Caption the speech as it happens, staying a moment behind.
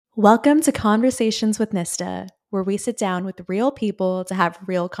Welcome to Conversations with Nistha, where we sit down with real people to have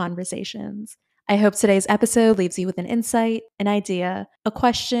real conversations. I hope today's episode leaves you with an insight, an idea, a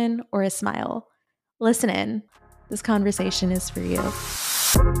question, or a smile. Listen in. This conversation is for you.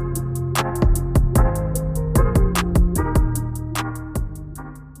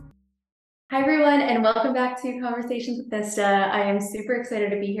 Hi, everyone, and welcome back to Conversations with Nistha. I am super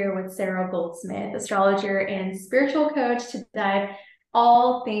excited to be here with Sarah Goldsmith, astrologer and spiritual coach, to dive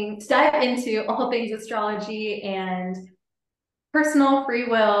into all things astrology and personal free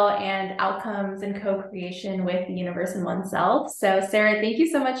will and outcomes and co-creation with the universe and oneself. So, Sarah, thank you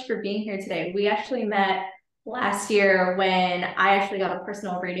so much for being here today. We actually met last year when I actually got a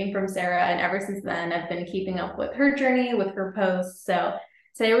personal reading from Sarah, and ever since then, I've been keeping up with her journey, with her posts. So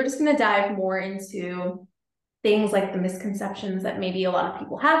today we're just going to dive more into things like the misconceptions that maybe a lot of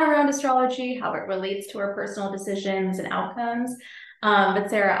people have around astrology, how it relates to our personal decisions and outcomes. But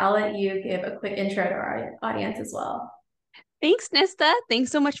Sarah, I'll let you give a quick intro to our audience as well. Thanks, Nistha.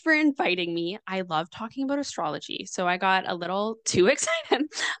 Thanks so much for inviting me. I love talking about astrology, so I got a little too excited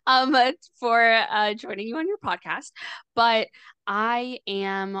for joining you on your podcast. But I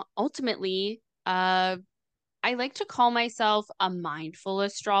am ultimately, I like to call myself a mindful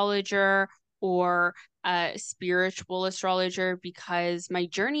astrologer or a spiritual astrologer because my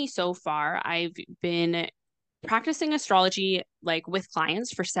journey so far, I've been practicing astrology like with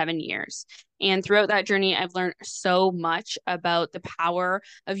clients for 7 years. And throughout that journey, I've learned so much about the power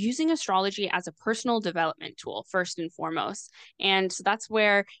of using astrology as a personal development tool, first and foremost. And so that's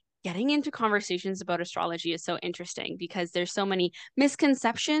where getting into conversations about astrology is so interesting because there's so many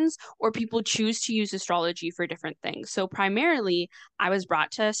misconceptions or people choose to use astrology for different things. So primarily, I was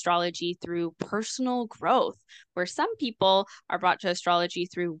brought to astrology through personal growth, where some people are brought to astrology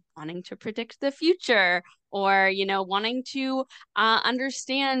through wanting to predict the future or wanting to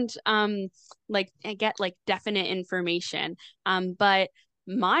understand like get like definite information, but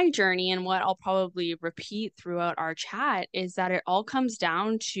my journey and what I'll probably repeat throughout our chat is that it all comes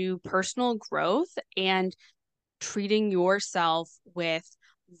down to personal growth and treating yourself with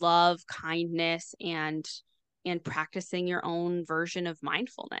love, kindness, and practicing your own version of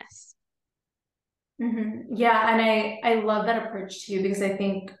mindfulness. Yeah, and I love that approach too, because I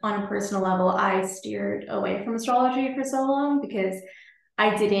think on a personal level, I steered away from astrology for so long because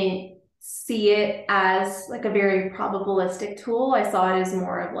I didn't see it as like a very probabilistic tool. I saw it as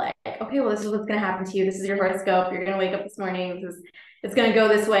more of like, okay, well, this is what's going to happen to you. This is your horoscope. You're going to wake up this morning. It's going to go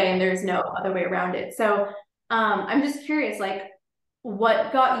this way, and there's no other way around it. So, I'm just curious, like,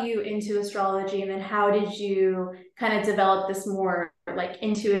 what got you into astrology, and then how did you kind of develop this more like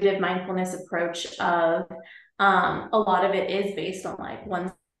intuitive mindfulness approach of a lot of it is based on like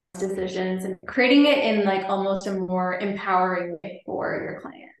one's decisions and creating it in like almost a more empowering way for your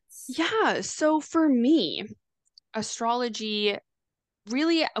clients? Yeah, so for me, astrology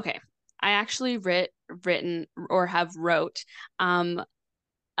really, okay, I actually written or have wrote um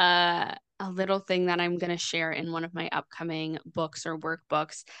a little thing that I'm going to share in one of my upcoming books or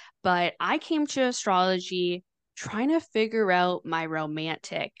workbooks. But I came to astrology trying to figure out my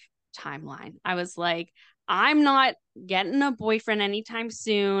romantic timeline. I was like, I'm not getting a boyfriend anytime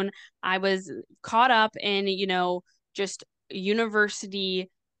soon. I was caught up in, just university.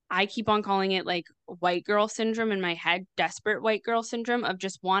 I keep on calling it like white girl syndrome in my head, desperate white girl syndrome of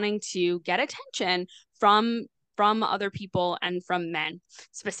just wanting to get attention from other people and from men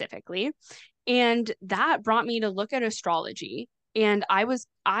specifically. And that brought me to look at astrology. And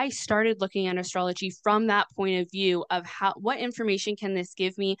I started looking at astrology from that point of view of what information can this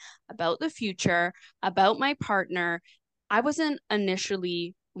give me about the future, about my partner. I wasn't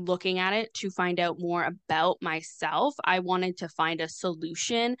initially looking at it to find out more about myself. I wanted to find a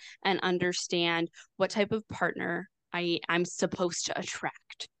solution and understand what type of partner I'm supposed to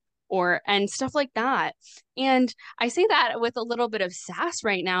attract or and stuff like that. And I say that with a little bit of sass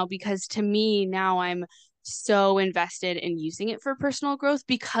right now because to me now I'm so invested in using it for personal growth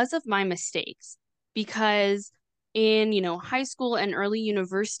because of my mistakes. Because in, high school and early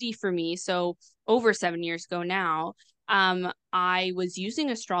university for me, so over 7 years ago now, I was using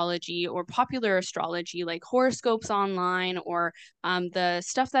astrology or popular astrology like horoscopes online or the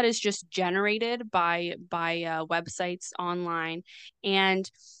stuff that is just generated by websites online and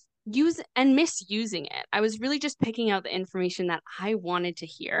use and misusing it. I was really just picking out the information that I wanted to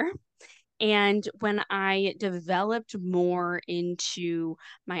hear. And when I developed more into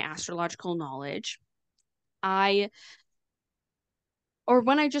my astrological knowledge, I, or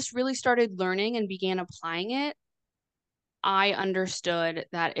when I just really started learning and began applying it, I understood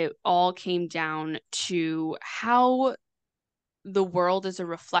that it all came down to how the world is a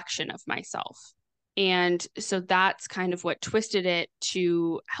reflection of myself. And so that's kind of what twisted it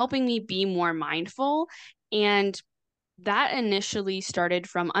to helping me be more mindful. And that initially started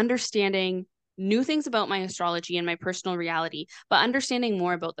from understanding new things about my astrology and my personal reality, but understanding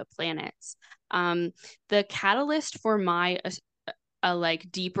more about the planets. Um, the catalyst for my a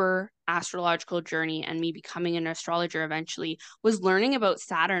like deeper astrological journey and me becoming an astrologer eventually was learning about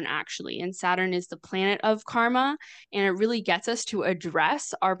Saturn actually. And Saturn is the planet of karma, and it really gets us to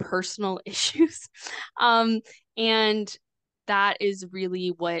address our personal issues. And that is really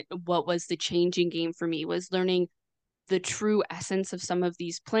what was the changing game for me, was learning the true essence of some of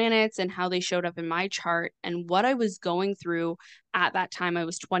these planets and how they showed up in my chart and what I was going through at that time. I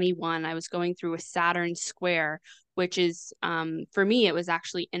was 21. I was going through a Saturn square, which is, for me, it was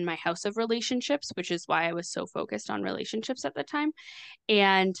actually in my house of relationships, which is why I was so focused on relationships at the time.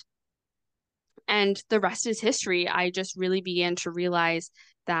 And the rest is history. I just really began to realize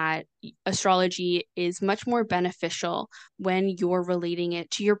that astrology is much more beneficial when you're relating it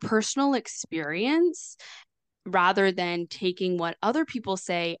to your personal experience rather than taking what other people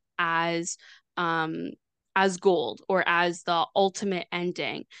say um as gold or as the ultimate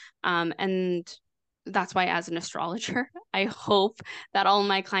ending. And that's why, as an astrologer, I hope that all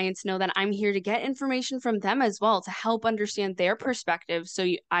my clients know that I'm here to get information from them as well, to help understand their perspective, so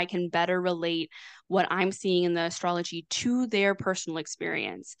I can better relate what I'm seeing in the astrology to their personal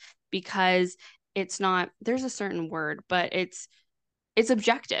experience. Because it's not, there's a certain word, but it's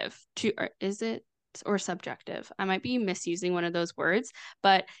objective to, or is it, or subjective? I might be misusing one of those words,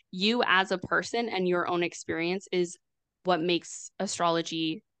 but you as a person and your own experience is what makes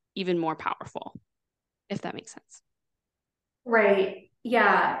astrology even more powerful, if that makes sense. Right.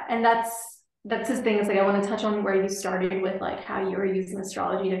 Yeah. And that's his thing. Is like I want to touch on where you started with like how you were using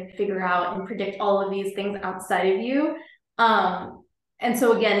astrology to figure out and predict all of these things outside of you. And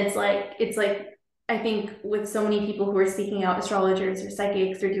so again, it's like I think with so many people who are seeking out astrologers or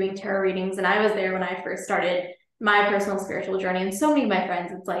psychics or doing tarot readings, and I was there when I first started my personal spiritual journey, and so many of my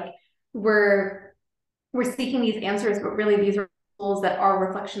friends, it's like we're we're seeking these answers, but really these are tools that are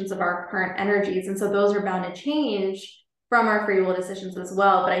reflections of our current energies. And so those are bound to change from our free will decisions as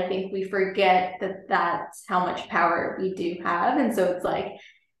well. But I think we forget that that's how much power we do have. And so it's like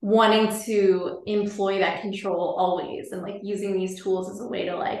wanting to employ that control always, and like using these tools as a way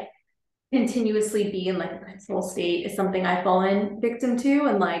to like continuously be in like a control state is something I've fallen victim to.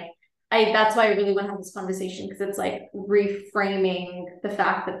 And like that's why I really want to have this conversation, because it's like reframing the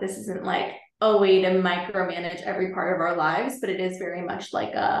fact that this isn't like a way to micromanage every part of our lives, but it is very much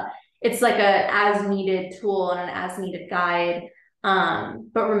like it's like a as needed tool and an as needed guide.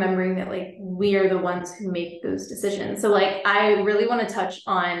 But remembering that like we are the ones who make those decisions. So like I really want to touch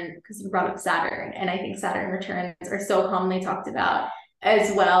on, because you brought up Saturn, and I think Saturn returns are so commonly talked about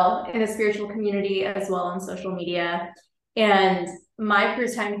as well in the spiritual community, as well on social media. And my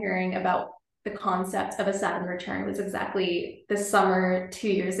first time hearing about the concept of a Saturn return was exactly this summer 2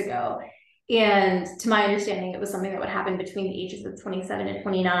 years ago. And to my understanding, it was something that would happen between the ages of 27 and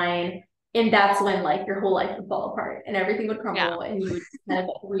 29. And that's when like your whole life would fall apart and everything would Yeah. crumble and you would kind of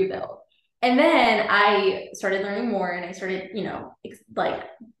like rebuild. And then I started learning more, and I started, like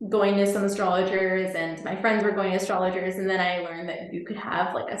going to some astrologers, and my friends were going to astrologers. And then I learned that you could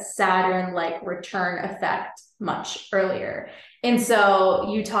have like a Saturn like return effect much earlier. And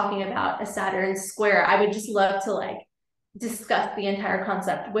so you talking about a Saturn square, I would just love to like discuss the entire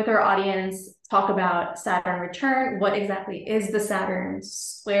concept with our audience, talk about Saturn return, what exactly is the Saturn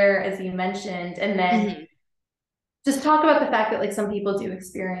square, as you mentioned, and then just talk about the fact that like some people do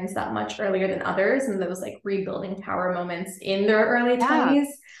experience that much earlier than others, and those like rebuilding power moments in their early Yeah.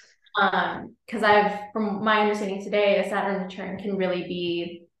 20s. Because from my understanding today, a Saturn return can really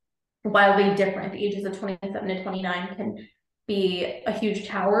be wildly different. The ages of 27 to 29 can be a huge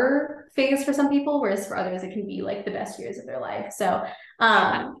tower phase for some people, whereas for others it can be like the best years of their life. So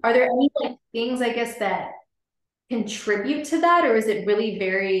are there any like things, I guess, that contribute to that, or is it really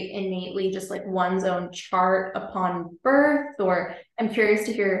very innately just like one's own chart upon birth? Or I'm curious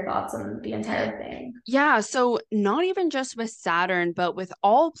to hear your thoughts on the entire thing. Yeah, so not even just with Saturn, but with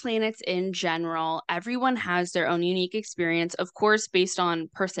all planets in general, everyone has their own unique experience, of course, based on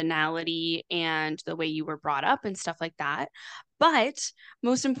personality and the way you were brought up and stuff like that. But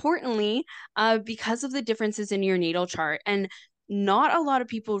most importantly, because of the differences in your natal chart. And not a lot of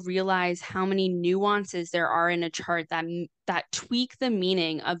people realize how many nuances there are in a chart that tweak the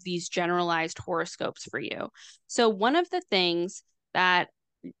meaning of these generalized horoscopes for you. So one of the things that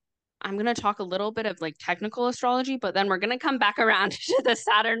I'm going to talk a little bit of like technical astrology, but then we're going to come back around to the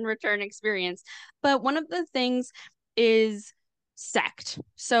Saturn return experience. But one of the things is sect.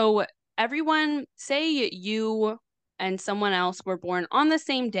 So everyone, say you and someone else were born on the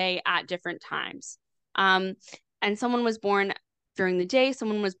same day at different times. And someone was born during the day,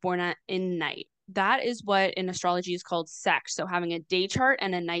 someone was born in night. That is what in astrology is called sect. So having a day chart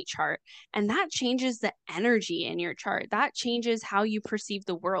and a night chart. And that changes the energy in your chart. That changes how you perceive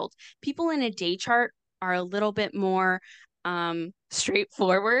the world. People in a day chart are a little bit more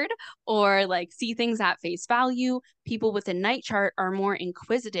straightforward, or like see things at face value. People with a night chart are more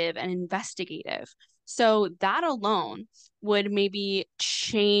inquisitive and investigative. So that alone would maybe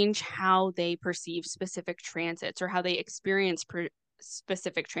change how they perceive specific transits or how they experience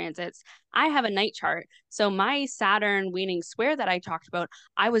specific transits. I have a night chart. So my Saturn waning square that I talked about,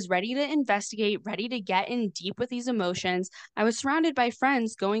 I was ready to investigate, ready to get in deep with these emotions. I was surrounded by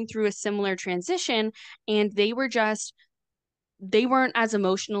friends going through a similar transition, and they weren't as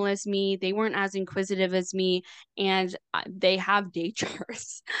emotional as me. They weren't as inquisitive as me, and they have day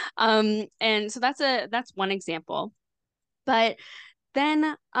charts. And so that's one example. But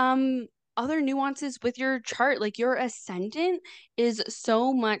then other nuances with your chart, like your ascendant is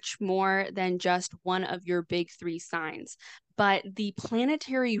so much more than just one of your big three signs. But the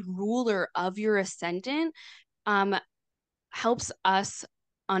planetary ruler of your ascendant helps us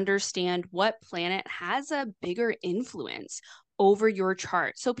understand what planet has a bigger influence over your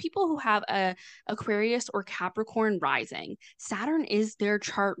chart. So people who have a Aquarius or Capricorn rising, Saturn is their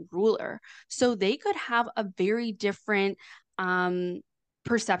chart ruler. So they could have a very different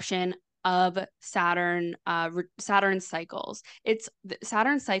perception of Saturn cycles.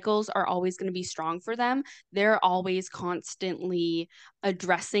 Saturn cycles are always going to be strong for them. They're always constantly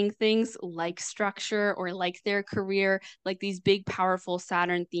addressing things like structure or like their career, like these big powerful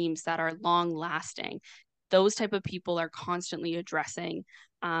Saturn themes that are long lasting. Those type of people are constantly addressing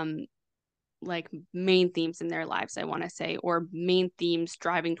like main themes in their lives, I want to say, or main themes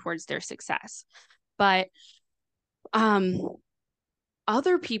driving towards their success. But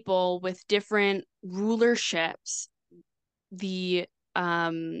other people with different rulerships, the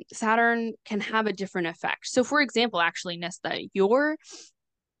Saturn can have a different effect. So for example, actually, Nistha, your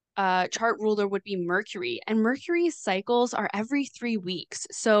chart ruler would be Mercury, and Mercury's cycles are every 3 weeks.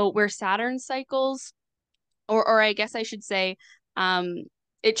 So where Saturn cycles, or I guess I should say,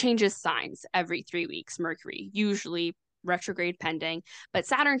 it changes signs every 3 weeks, Mercury, usually retrograde pending, but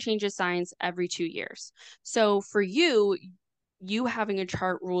Saturn changes signs every 2 years. So for you having a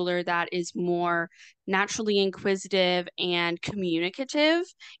chart ruler that is more naturally inquisitive and communicative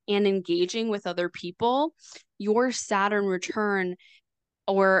and engaging with other people, your Saturn return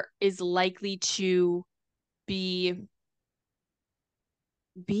or is likely to be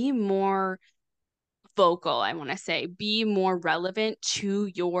more vocal, I want to say, be more relevant to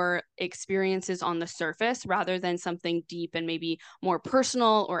your experiences on the surface rather than something deep and maybe more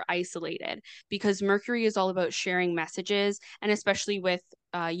personal or isolated, because Mercury is all about sharing messages, and especially with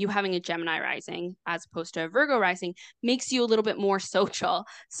you having a Gemini rising as opposed to a Virgo rising makes you a little bit more social.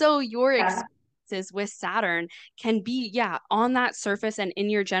 So your experiences with Saturn can be, yeah, on that surface and in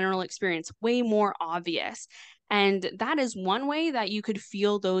your general experience, way more obvious. And that is one way that you could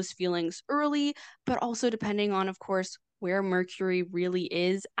feel those feelings early, but also depending on, of course, where Mercury really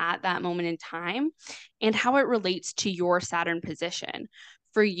is at that moment in time and how it relates to your Saturn position.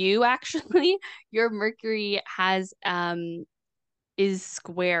 For you, actually, your Mercury is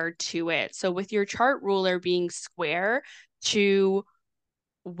square to it. So with your chart ruler being square to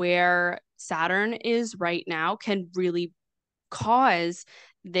where Saturn is right now can really cause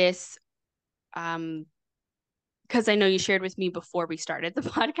this because I know you shared with me before we started the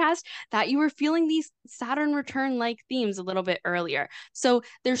podcast that you were feeling these Saturn return like themes a little bit earlier. So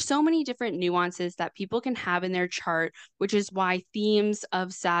there's so many different nuances that people can have in their chart, which is why themes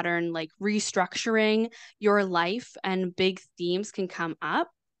of Saturn, like restructuring your life and big themes, can come up.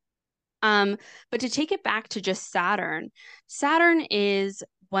 But to take it back to just Saturn is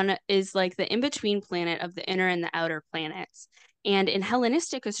like the in-between planet of the inner and the outer planets. And in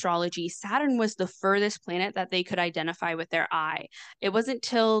Hellenistic astrology, Saturn was the furthest planet that they could identify with their eye. It wasn't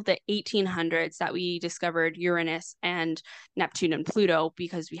till the 1800s that we discovered Uranus and Neptune and Pluto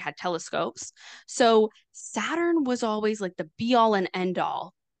because we had telescopes. So Saturn was always like the be all and end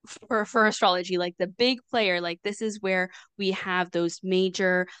all for astrology, like the big player, like this is where we have those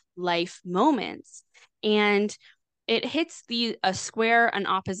major life moments. And it hits a square, an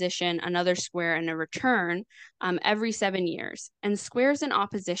opposition, another square, and a return every 7 years. And squares and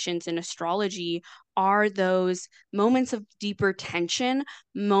oppositions in astrology are those moments of deeper tension,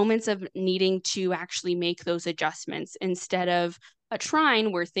 moments of needing to actually make those adjustments instead of a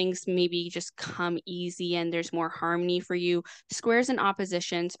trine where things maybe just come easy and there's more harmony for you. Squares and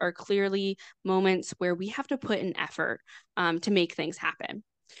oppositions are clearly moments where we have to put an effort to make things happen.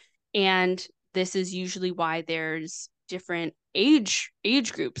 And this is usually why there's different age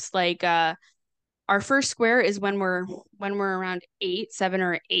groups. Like our first square is when we're around 7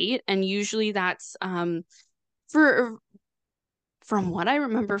 or 8, and usually that's for from what I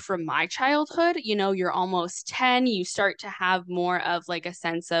remember from my childhood, you're almost 10, you start to have more of like a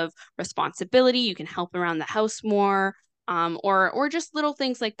sense of responsibility. You can help around the house more, or just little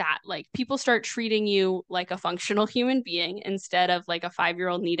things like that. Like people start treating you like a functional human being instead of like a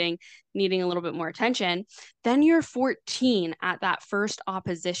 5-year-old needing a little bit more attention. Then you're 14 at that first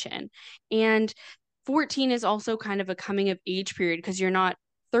opposition. And 14 is also kind of a coming of age period because you're not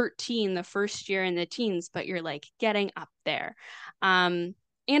 13 the first year in the teens, but you're like getting up there. And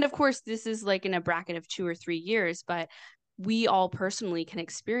of course, this is like in a bracket of 2 or 3 years, but we all personally can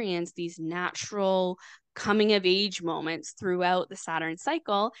experience these natural coming of age moments throughout the Saturn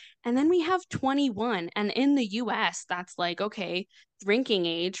cycle. And then we have 21. And in the US, that's like, okay, drinking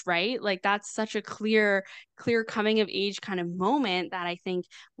age, right? Like that's such a clear coming of age kind of moment that I think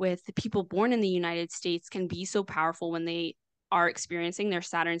with the people born in the United States can be so powerful when they are experiencing their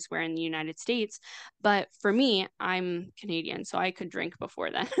Saturn square in the United States. But for me, I'm Canadian, so I could drink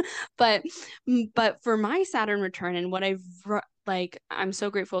before then. but for my Saturn return and what like, I'm so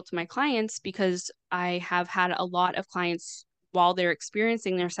grateful to my clients because I have had a lot of clients while they're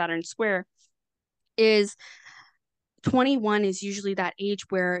experiencing their Saturn square is 21 is usually that age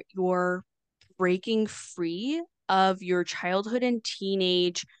where you're breaking free of your childhood and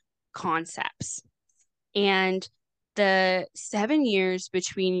teenage concepts. And the 7 years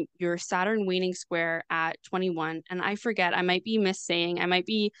between your Saturn waning square at 21, and I forget, I might be missaying, it might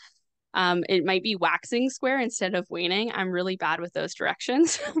be waxing square instead of waning. I'm really bad with those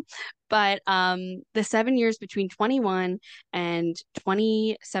directions. But the 7 years between 21 and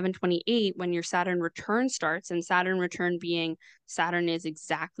 27, 28, when your Saturn return starts, and Saturn return being Saturn is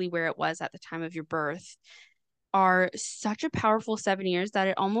exactly where it was at the time of your birth, are such a powerful 7 years that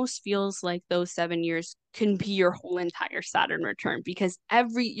it almost feels like those 7 years can be your whole entire Saturn return because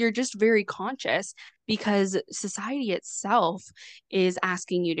you're just very conscious because society itself is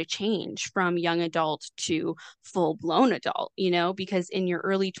asking you to change from young adult to full blown adult, because in your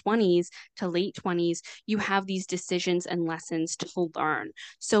early 20s to late 20s, you have these decisions and lessons to learn.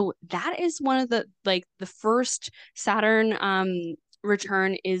 So that is one of the first Saturn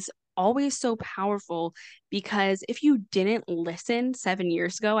return is always so powerful because if you didn't listen 7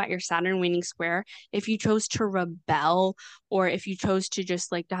 years ago at your Saturn waning square, if you chose to rebel or if you chose to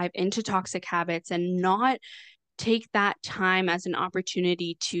just like dive into toxic habits and not take that time as an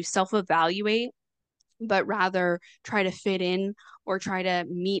opportunity to self-evaluate, but rather try to fit in or try to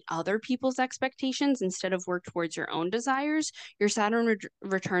meet other people's expectations instead of work towards your own desires, your Saturn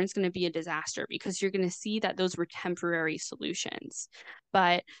return is going to be a disaster because you're going to see that those were temporary solutions.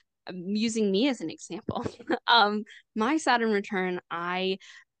 But using me as an example, my Saturn return, I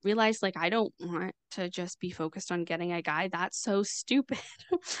realized like I don't want to just be focused on getting a guy. That's so stupid.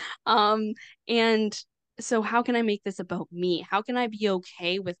 And so how can I make this about me? How can I be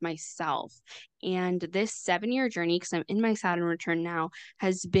okay with myself? And this 7 year journey, because I'm in my Saturn return now,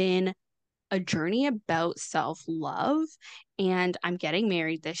 has been a journey about self-love. And I'm getting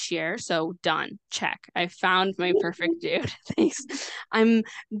married this year. So done. Check. I found my perfect dude. Thanks. I'm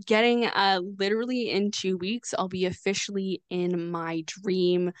getting literally in 2 weeks, I'll be officially in my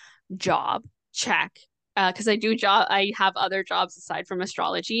dream job. Check. Because I have other jobs aside from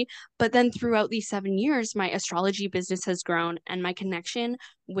astrology. But then throughout these 7 years, my astrology business has grown and my connection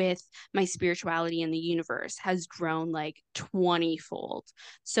with my spirituality in the universe has grown like 20-fold.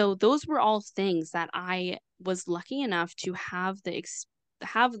 So those were all things that I was lucky enough to have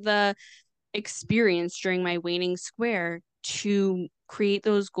the experience during my waning square to create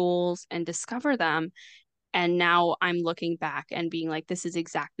those goals and discover them. And now I'm looking back and being like, this is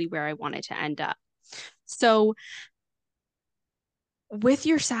exactly where I wanted to end up. So with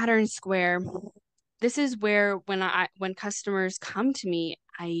your Saturn square, this is where when customers come to me,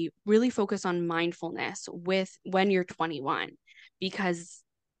 I really focus on mindfulness with when you're 21 because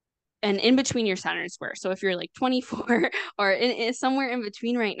and in between your Saturn square. So if you're like 24 or somewhere in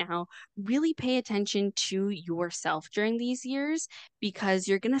between right now, really pay attention to yourself during these years because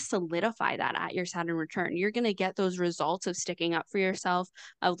you're going to solidify that at your Saturn return. You're going to get those results of sticking up for yourself,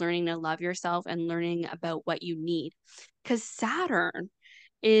 of learning to love yourself and learning about what you need. Because Saturn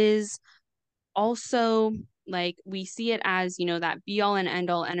is also like we see it as, that be all and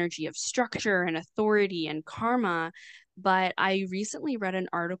end all energy of structure and authority and karma. but I recently read an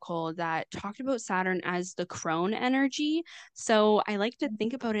article that talked about Saturn as the crone energy. So I like to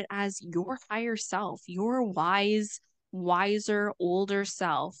think about it as your higher self, your wiser, older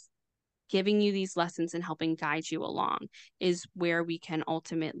self giving you these lessons and helping guide you along is where we can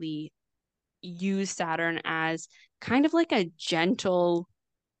ultimately use Saturn as kind of like a gentle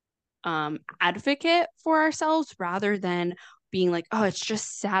advocate for ourselves rather than being like, oh, it's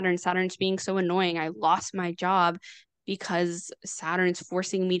just Saturn. Saturn's being so annoying. I lost my job because Saturn's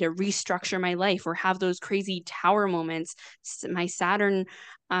forcing me to restructure my life or have those crazy tower moments. My Saturn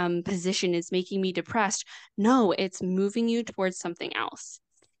position is making me depressed. No, it's moving you towards something else.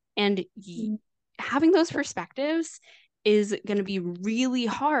 And having those perspectives is going to be really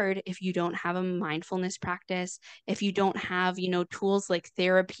hard if you don't have a mindfulness practice, if you don't have, tools like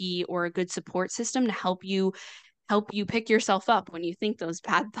therapy or a good support system to help you pick yourself up when you think those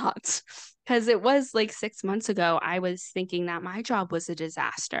bad thoughts. Because it was like 6 months ago, I was thinking that my job was a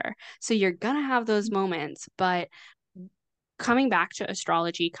disaster. So you're going to have those moments, but coming back to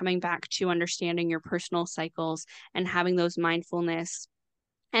astrology, coming back to understanding your personal cycles and having those mindfulness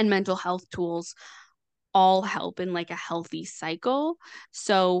and mental health tools all help in like a healthy cycle.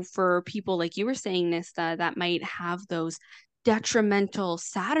 So for people like you were saying, Nistha, that might have those detrimental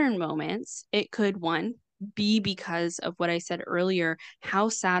Saturn moments, it could one be because of what I said earlier, how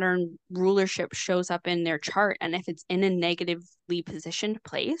Saturn rulership shows up in their chart and if it's in a negatively positioned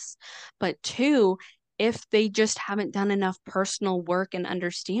place. But two, if they just haven't done enough personal work and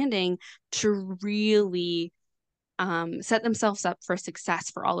understanding to really set themselves up for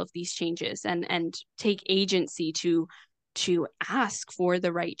success for all of these changes and take agency to ask for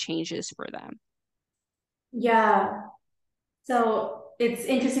the right changes for them. Yeah. So it's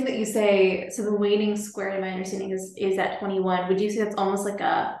interesting that you say, so the waning square in my understanding is at 21. Would you say that's almost like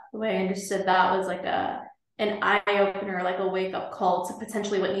the way I understood that was like an eye opener, like a wake up call to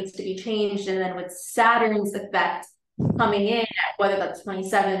potentially what needs to be changed. And then with Saturn's effect coming in, whether that's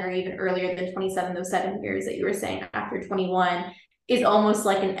 27 or even earlier than 27, those 7 years that you were saying after 21 is almost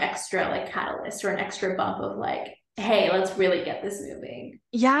like an extra like catalyst or an extra bump of like, hey, let's really get this moving.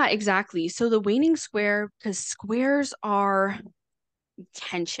 Yeah, exactly. So the waning square, because squares are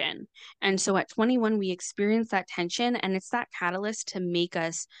tension. And so at 21, we experience that tension, and it's that catalyst to make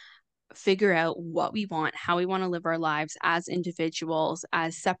us figure out what we want, how we want to live our lives as individuals,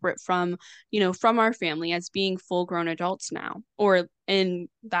 as separate from, from our family, as being full grown adults now, or in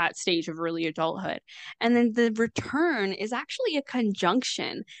that stage of early adulthood. And then the return is actually a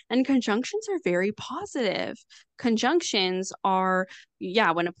conjunction, and conjunctions are very positive. Conjunctions are,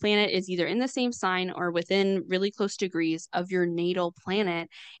 yeah, when a planet is either in the same sign or within really close degrees of your natal planet.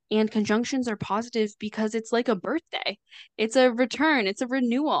 And conjunctions are positive because it's like a birthday, it's a return, it's a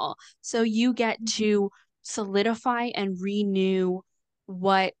renewal. So you get to solidify and renew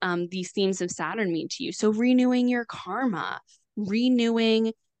what these themes of Saturn mean to you. So renewing your karma,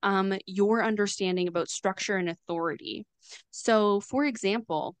 renewing your understanding about structure and authority. So, for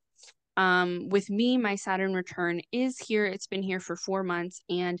example, with me, my Saturn return is here. It's been here for 4 months,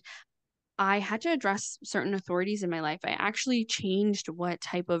 and I had to address certain authorities in my life. I actually changed what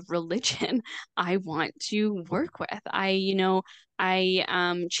type of religion I want to work with. I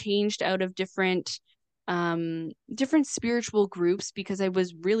changed out of different spiritual groups because I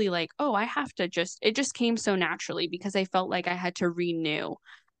was really like, oh, I have to it just came so naturally because I felt like I had to renew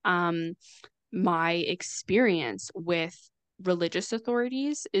um my experience with religious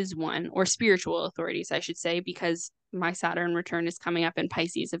authorities is one, or spiritual authorities, I should say, because my Saturn return is coming up in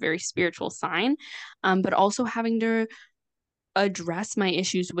Pisces, a very spiritual sign, but also having to address my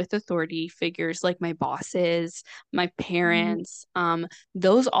issues with authority figures like my bosses, my parents.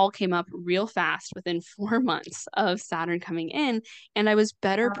 Those all came up real fast within 4 months of Saturn coming in. And I was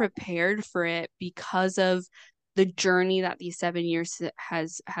better prepared for it because of the journey that these 7 years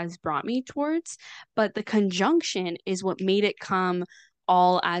has brought me towards. But the conjunction is what made it come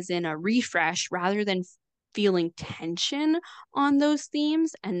all as in a refresh rather than feeling tension on those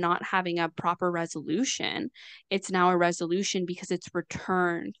themes and not having a proper resolution. It's now a resolution because it's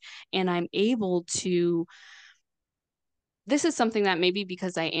returned, and I'm able to. This is something that maybe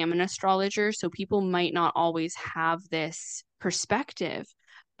because I am an astrologer, so people might not always have this perspective.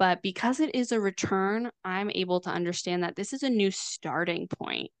 But because it is a return, I'm able to understand that this is a new starting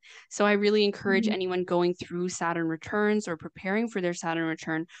point. So I really encourage anyone going through Saturn returns or preparing for their Saturn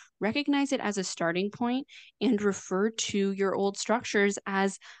return, recognize it as a starting point and refer to your old structures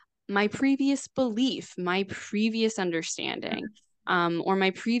as my previous belief, my previous understanding. or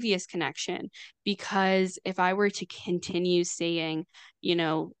my previous connection. Because if I were to continue saying,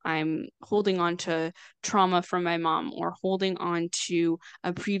 I'm holding on to trauma from my mom or holding on to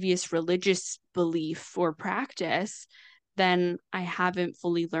a previous religious belief or practice, then I haven't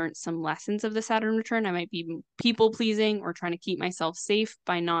fully learned some lessons of the Saturn return. I might be people pleasing or trying to keep myself safe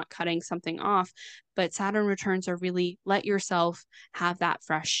by not cutting something off. But Saturn returns are really let yourself have that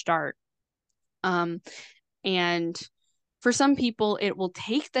fresh start. And for some people, it will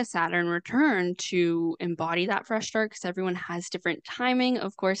take the Saturn return to embody that fresh start because everyone has different timing,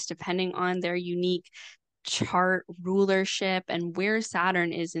 of course, depending on their unique chart rulership and where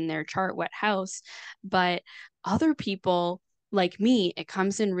Saturn is in their chart, what house. But other people, like me, it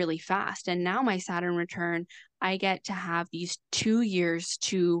comes in really fast. And now my Saturn return, I get to have these 2 years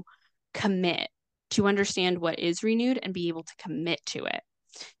to commit, to understand what is renewed and be able to commit to it.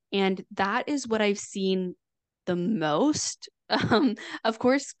 And that is what I've seen the most. Of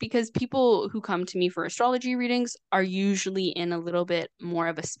course, because people who come to me for astrology readings are usually in a little bit more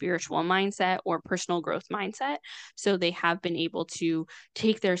of a spiritual mindset or personal growth mindset. So they have been able to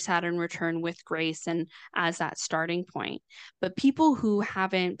take their Saturn return with grace and as that starting point. But people who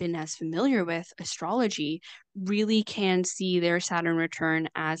haven't been as familiar with astrology really can see their Saturn return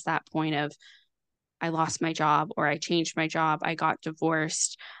as that point of, I lost my job, or I changed my job, I got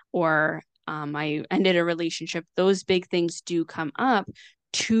divorced, or I ended a relationship. Those big things do come up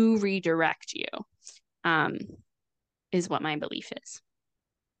to redirect you, is what my belief is.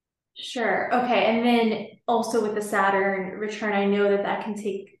 Sure. Okay. And then also with the Saturn return, I know that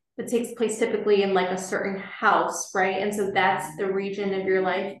takes place typically in like a certain house, right? And so that's the region of your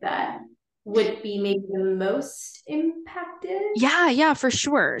life that would be maybe the most impacted. Yeah, for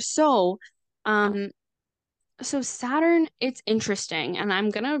sure. Um, so Saturn, it's interesting, and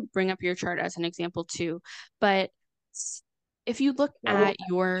I'm gonna bring up your chart as an example too, but if you look Yeah, we'll at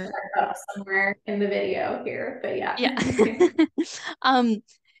your, check up somewhere in the video here, but yeah. yeah. um,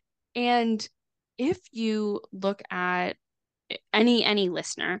 and if you look at any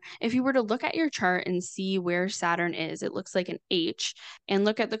listener, if you were to look at your chart and see where Saturn is, it looks like an H, and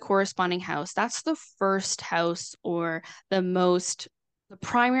look at the corresponding house. That's the first house or the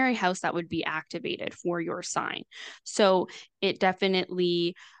primary house that would be activated for your sign. So it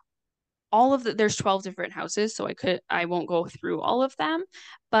definitely there's 12 different houses, so I won't go through all of them,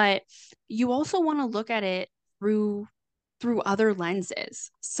 but you also want to look at it through other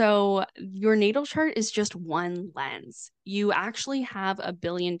lenses. So your natal chart is just one lens. You actually have a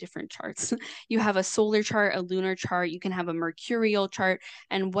billion different charts. You have a solar chart, a lunar chart, you can have a mercurial chart.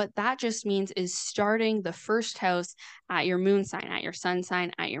 And what that just means is starting the first house at your moon sign, at your sun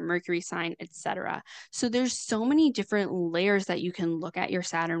sign, at your Mercury sign, etc. So there's so many different layers that you can look at your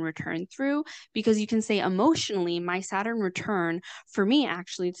Saturn return through, because you can say emotionally, my Saturn return for me,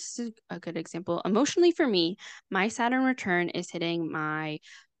 actually, this is a good example. Emotionally for me, my Saturn return is hitting my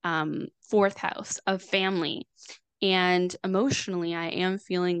fourth house of family. And emotionally, I am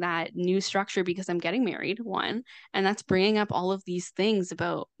feeling that new structure because I'm getting married, one, and that's bringing up all of these things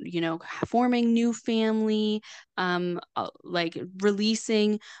about, forming new family, like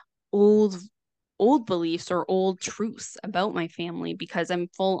releasing old beliefs or old truths about my family, because I'm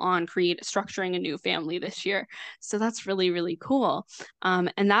full on structuring a new family this year. So that's really, really cool.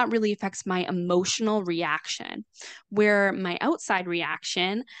 And that really affects my emotional reaction, where my outside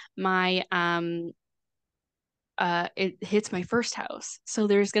reaction, it hits my first house. So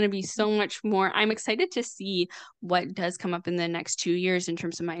there's going to be so much more. I'm excited to see what does come up in the next 2 years in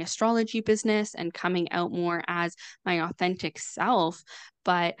terms of my astrology business and coming out more as my authentic self.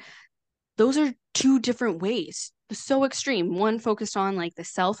 But those are two different ways, so extreme. One focused on like the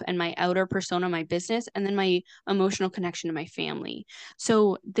self and my outer persona, my business, and then my emotional connection to my family.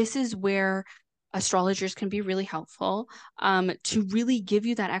 So this is where astrologers can be really helpful, to really give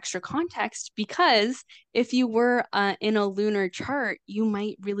you that extra context, because if you were in a lunar chart, you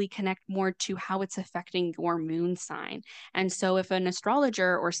might really connect more to how it's affecting your moon sign. And so if an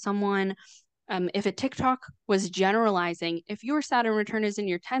astrologer or someone, if a TikTok was generalizing, if your Saturn return is in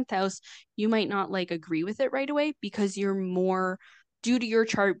your 10th house, you might not like agree with it right away, because you're more, due to your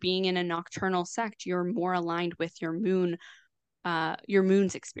chart being in a nocturnal sect, you're more aligned with your moon's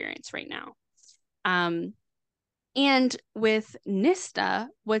experience right now. And with Nistha,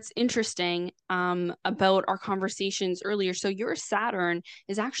 what's interesting about our conversations earlier, so your Saturn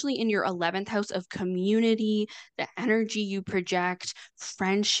is actually in your 11th house of community, the energy you project,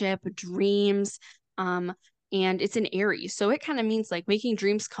 friendship, dreams. and it's an Aries. So it kind of means like making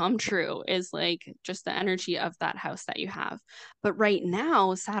dreams come true is like just the energy of that house that you have. But right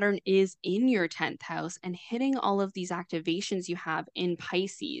now, Saturn is in your 10th house and hitting all of these activations you have in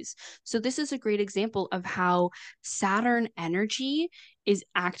Pisces. So this is a great example of how Saturn energy is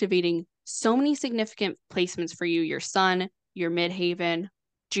activating so many significant placements for you, your sun, your midhaven,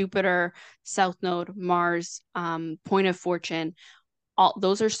 Jupiter, South Node, Mars, point of fortune, all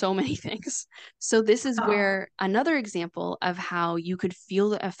those are so many things. So this is Oh. where another example of how you could feel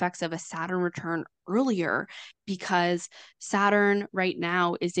the effects of a Saturn return earlier, because Saturn right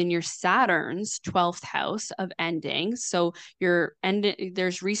now is in your Saturn's 12th house of ending. So you're ending,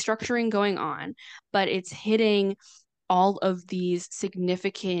 there's restructuring going on, but it's hitting all of these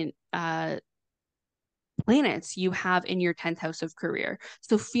significant planets you have in your 10th house of career.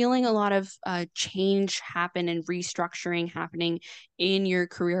 So feeling a lot of change happen and restructuring happening in your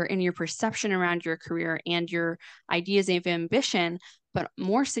career, in your perception around your career and your ideas of ambition, but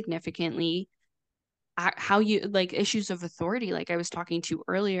more significantly, how you like issues of authority, like I was talking to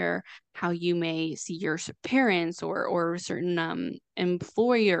earlier, how you may see your parents or certain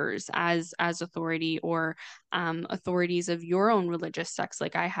employers as authority, or authorities of your own religious sects,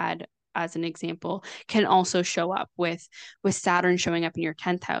 like I had as an example, can also show up with Saturn showing up in your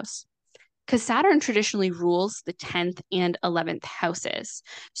 10th house, because Saturn traditionally rules the 10th and 11th houses.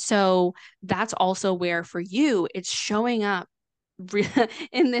 So that's also where for you it's showing up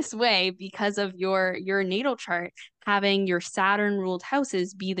in this way because of your natal chart having your Saturn ruled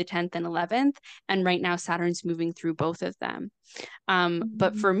houses be the 10th and 11th, and right now Saturn's moving through both of them.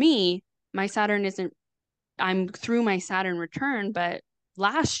 But for me, my Saturn isn't, I'm through my Saturn return, but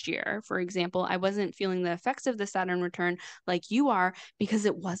last year, for example, I wasn't feeling the effects of the Saturn return like you are, because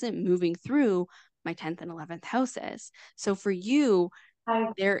it wasn't moving through my 10th and 11th houses. So for you, I,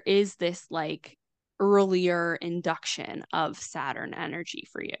 there is this like earlier induction of Saturn energy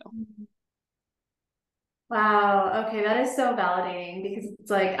for you. wow. Okay, that is so validating because it's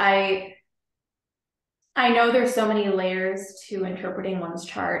like I know there's so many layers to interpreting one's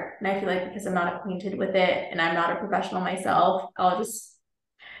chart, and I feel like because I'm not acquainted with it and I'm not a professional myself, I'll just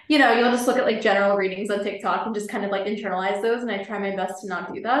you'll just look at like general readings on TikTok and just kind of like internalize those. And I try my best to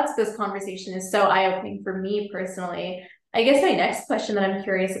not do that. So this conversation is so eye-opening for me personally. I guess my next question that I'm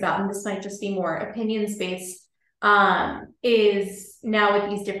curious about, and this might just be more opinions based, is now with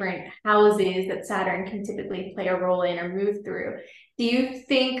these different houses that Saturn can typically play a role in or move through. Do you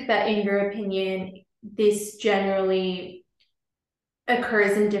think that, in your opinion, this generally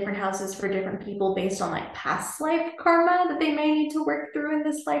occurs in different houses for different people based on like past life karma that they may need to work through in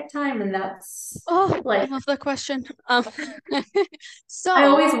this lifetime? And that's Oh, I like, love the question. I So,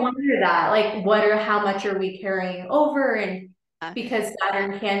 always wonder that, like, how much are we carrying over? And uh, because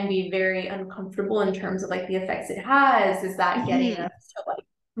Saturn can be very uncomfortable in terms of like the effects it has, is that getting mhm. us to like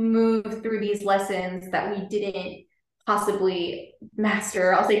move through these lessons that we didn't possibly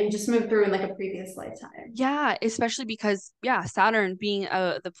master? I'll say just move through in like a previous lifetime. Yeah, especially because yeah, Saturn being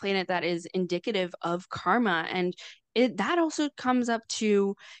the planet that is indicative of karma, and it that also comes up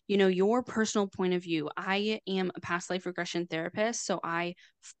to, your personal point of view. I am a past life regression therapist, so I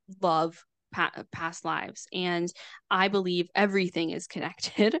love past lives, and I believe everything is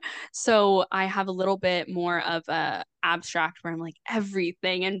connected. So I have a little bit more of a abstract where I'm like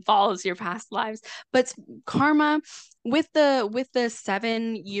everything involves your past lives, but karma with the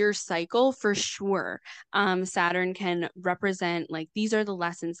 7 year cycle for sure, Saturn can represent like these are the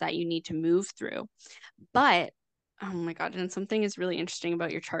lessons that you need to move through. But oh my God, and something is really interesting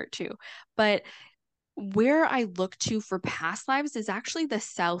about your chart too. But where I look to for past lives is actually the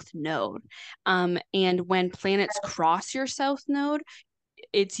South Node. And when planets cross your South Node,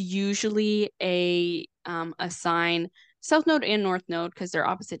 it's usually a sign, south node and north node, because they're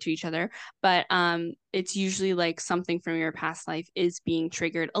opposite to each other, but it's usually like something from your past life is being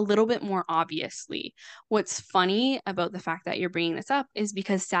triggered a little bit more obviously. What's funny about the fact that you're bringing this up is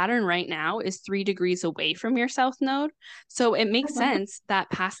because Saturn right now is 3 degrees away from your south node, so it makes sense that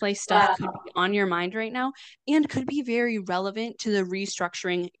past life stuff Wow. could be on your mind right now and could be very relevant to the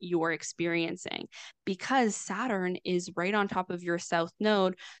restructuring you're experiencing, because Saturn is right on top of your south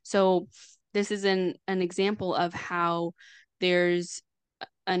node. So this is an example of how there's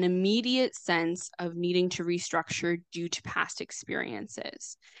an immediate sense of needing to restructure due to past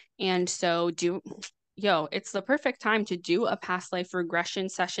experiences. And so it's the perfect time to do a past life regression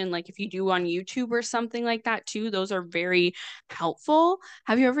session. Like if you do on YouTube or something like that too, those are very helpful.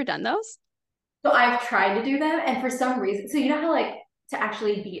 Have you ever done those? So I've tried to do them, and for some reason, so you know how like to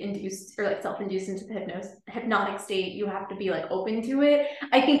actually be induced or like self-induced into the hypnotic state, you have to be like open to it.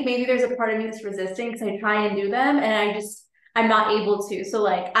 I think maybe there's a part of me that's resisting because I try and do them and I'm not able to. So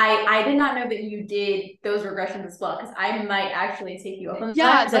like I did not know that you did those regressions as well, because I might actually take you up on that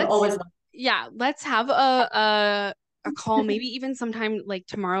Yeah, because I've always let's have a call, maybe even sometime like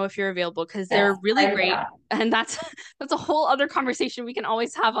tomorrow if you're available, because they're yes, really I'm great. down. And that's a whole other conversation we can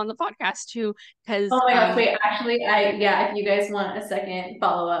always have on the podcast too. Because Oh my gosh, wait, actually, yeah, if you guys want a second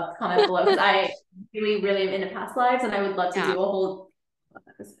follow-up, comment below, because I really, really am into past lives and I would love to yeah, do a whole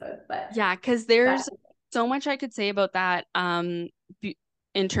episode, but yeah, because there's so much I could say about that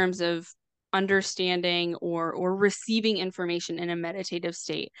in terms of understanding or receiving information in a meditative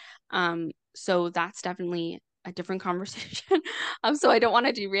state. So that's definitely a different conversation. So I don't want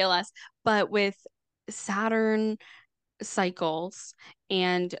to derail us, but with Saturn cycles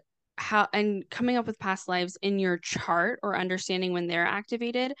and how and coming up with past lives in your chart or understanding when they're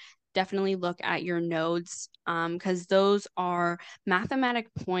activated, definitely look at your nodes, because those are mathematic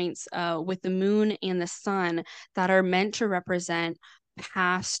points with the moon and the sun that are meant to represent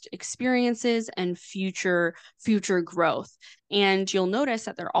past experiences and future growth. And you'll notice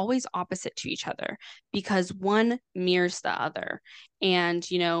that they're always opposite to each other because one mirrors the other. And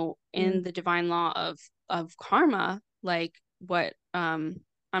in the divine law of karma, like what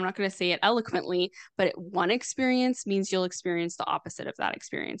I'm not going to say it eloquently, but one experience means you'll experience the opposite of that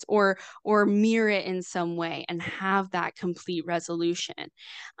experience, or mirror it in some way and have that complete resolution.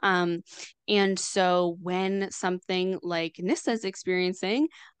 And so when something like Nistha is experiencing,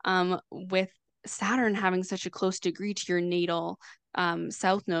 with Saturn having such a close degree to your natal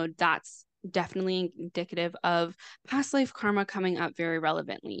south node, that's definitely indicative of past life karma coming up very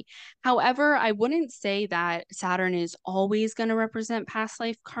relevantly. However, I wouldn't say that Saturn is always going to represent past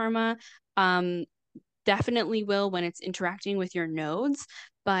life karma. Definitely will when it's interacting with your nodes,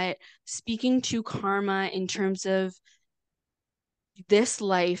 but speaking to karma in terms of this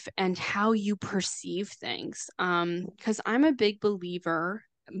life and how you perceive things. Because I'm a big believer,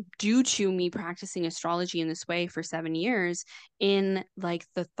 due to me practicing astrology in this way for 7 years, in like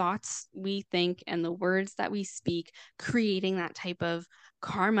the thoughts we think and the words that we speak, creating that type of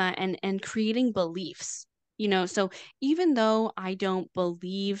karma and creating beliefs. So even though I don't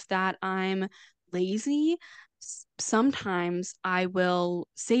believe that I'm lazy, sometimes I will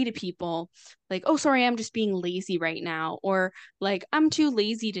say to people like, oh, sorry, I'm just being lazy right now, or like, I'm too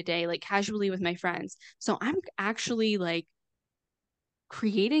lazy today, like casually with my friends. So I'm actually like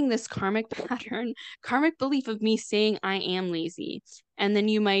creating this karmic pattern, karmic belief of me saying I am lazy. And then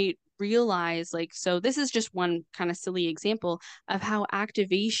you might realize, like, so this is just one kind of silly example of how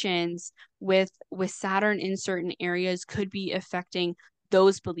activations with Saturn in certain areas could be affecting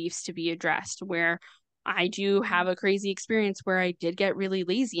those beliefs to be addressed, where I do have a crazy experience where I did get really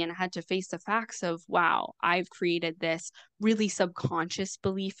lazy and I had to face the facts of, wow, I've created this really subconscious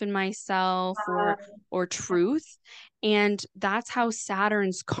belief in myself or truth. And that's how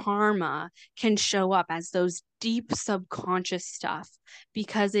Saturn's karma can show up as those deep subconscious stuff,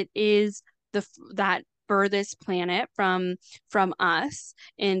 because it is that furthest planet from us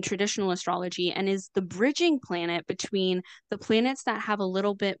in traditional astrology, and is the bridging planet between the planets that have a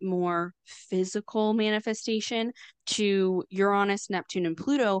little bit more physical manifestation to Uranus, Neptune, and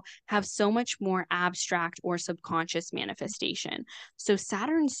Pluto have so much more abstract or subconscious manifestation. So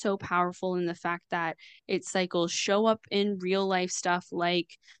Saturn's so powerful in the fact that its cycles show up in real life stuff like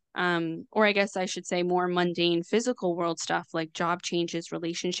or I guess I should say more mundane physical world stuff like job changes,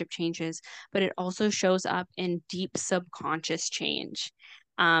 relationship changes, but it also shows up in deep subconscious change.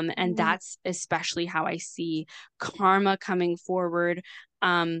 And that's especially how I see karma coming forward.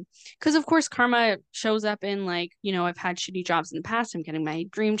 Because of course karma shows up in, like, I've had shitty jobs in the past. I'm getting my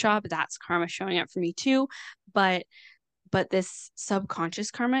dream job. That's karma showing up for me too. But this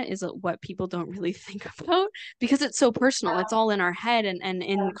subconscious karma is what people don't really think about, because it's so personal. It's all in our head and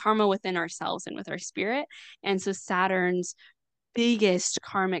in karma within ourselves and with our spirit. And so Saturn's biggest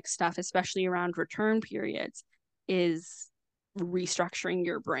karmic stuff, especially around return periods, is restructuring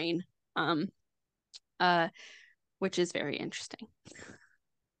your brain, which is very interesting.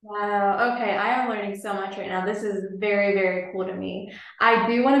 Wow. Okay. I am learning so much right now. This is very, very cool to me. I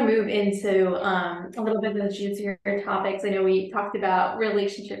do want to move into a little bit of the juicier topics. I know we talked about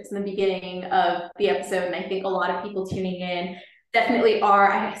relationships in the beginning of the episode, and I think a lot of people tuning in definitely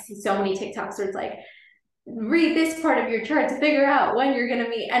are. I see so many TikToks where it's like, read this part of your chart to figure out when you're going to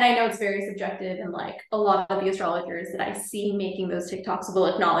meet. And I know it's very subjective, and like a lot of the astrologers that I see making those TikToks will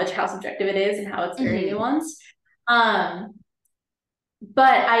acknowledge how subjective it is and how it's very nuanced.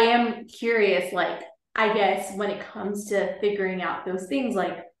 But I am curious, like, I guess when it comes to figuring out those things,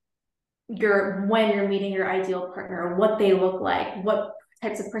 like when you're meeting your ideal partner, what they look like, what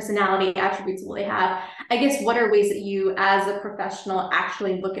types of personality attributes will they have? I guess what are ways that you as a professional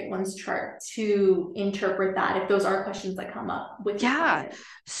actually look at one's chart to interpret that if those are questions that come up with your Yeah. client?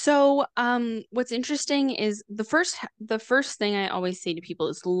 So, what's interesting is the first thing I always say to people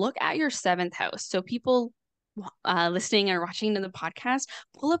is look at your seventh house. So people listening or watching to the podcast,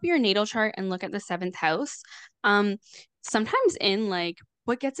 pull up your natal chart and look at the seventh house. Um, Sometimes in like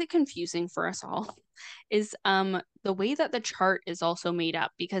what gets it confusing for us all is the way that the chart is also made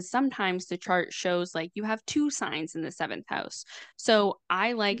up, because sometimes the chart shows like you have two signs in the seventh house. So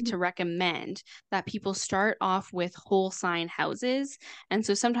I like to recommend that people start off with whole sign houses. And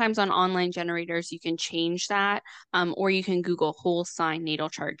so sometimes on online generators, you can change that, or you can Google whole sign natal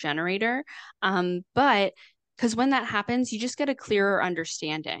chart generator. But because when that happens, you just get a clearer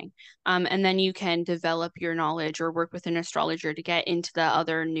understanding. And then you can develop your knowledge or work with an astrologer to get into the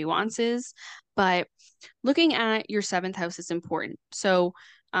other nuances. But looking at your seventh house is important. So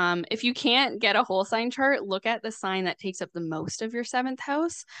if you can't get a whole sign chart, look at the sign that takes up the most of your seventh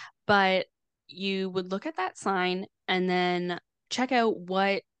house. But you would look at that sign and then check out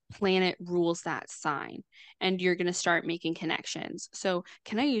what planet rules that sign. And you're going to start making connections. So,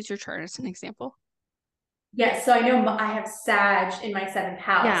 can I use your chart as an example? Yes, so I know I have Sag in my seventh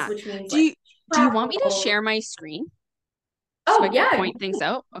house, Yeah. which means Do like you do you want me to travel. share my screen so I Oh can yeah. point things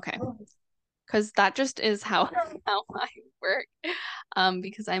out? Okay. Because that just is how how I work.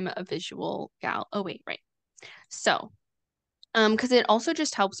 Because I'm a visual gal. Oh wait, right. So, because it also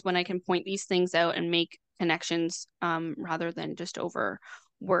just helps when I can point these things out and make connections, rather than just over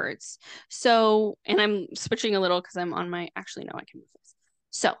words. So, and I'm switching a little because I'm on my, actually, no, I can move this.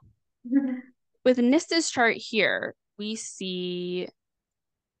 So, with Nistha's chart here, we see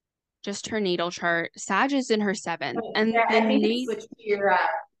just her natal chart. Sag is in her seventh, Oh, and yeah, the I think it Nate. switched to your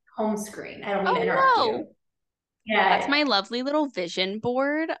home screen. I don't mean to Oh interrupt no, you. that's Yeah, my lovely little vision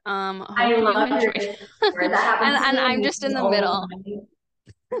board. I Hope you love your enjoy. vision board. That And happens to me in I'm just in meetings the all the middle.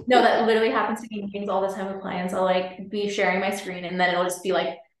 time. No, that literally happens to me in meetings all the time with clients. I'll like be sharing my screen and then it'll just be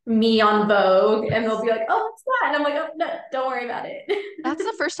like me on Vogue and they'll be like, oh, what's that? And I'm like, oh, no, don't worry about That's the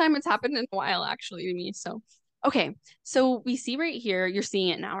it. first time it's happened in a while, actually, to me. So, okay. So we see right here, you're seeing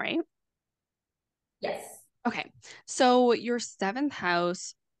it now, right? Yes. Okay. So your seventh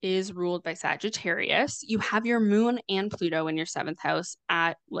house is ruled by Sagittarius. You have your moon and Pluto in your seventh house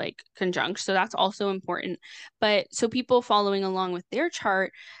at like conjunct. So that's also important. But so people following along with their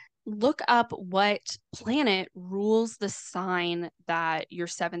chart, look up what planet rules the sign that your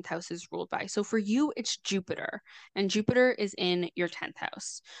seventh house is ruled by. So for you, it's Jupiter, and Jupiter is in your 10th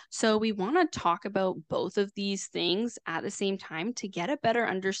house. So we want to talk about both of these things at the same time to get a better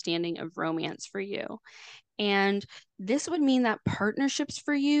understanding of romance for you. And this would mean that partnerships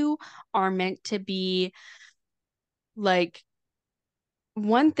for you are meant to be like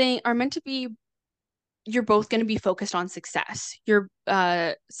one thing, are meant to be you're both going to be focused on success. Your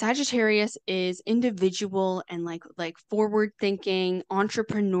Sagittarius is individual and like forward thinking,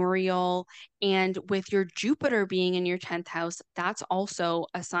 entrepreneurial, and with your Jupiter being in your 10th house, that's also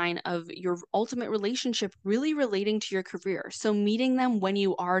a sign of your ultimate relationship really relating to your career. So meeting them when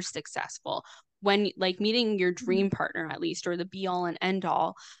you are successful, when like meeting your dream partner at least, or the be all and end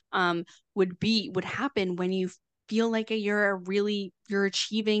all, um would happen when you feel like you're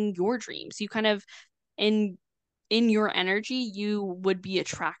achieving your dreams. You kind of in your energy, you would be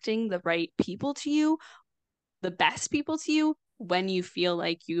attracting the right people to you, the best people to you, when you feel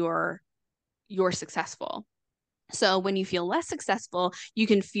like you're successful. So when you feel less successful, you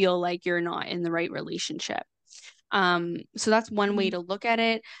can feel like you're not in the right relationship. So that's one way to look at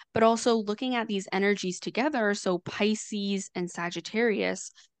it, but also looking at these energies together. So Pisces and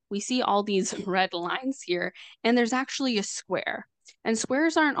Sagittarius, we see all these red lines here, and there's actually a square. And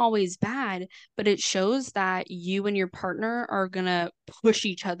squares aren't always bad, but it shows that you and your partner are gonna push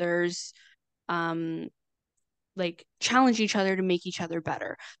each other's um like challenge each other to make each other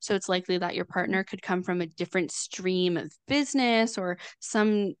better. So it's likely that your partner could come from a different stream of business or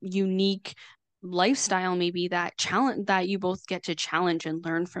some unique lifestyle, maybe that you both get to challenge and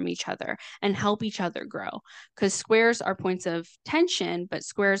learn from each other and help each other grow, because squares are points of tension, but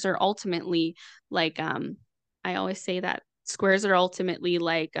squares are ultimately like I always say that squares are ultimately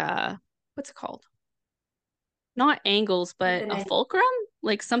like what's it called, not angles, Like but the a night. fulcrum,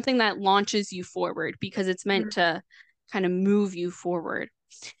 like something that launches you forward because it's meant to kind of move you forward.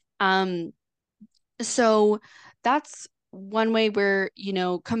 Um, so that's one way where, you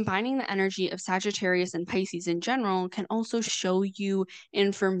know, combining the energy of Sagittarius and Pisces in general can also show you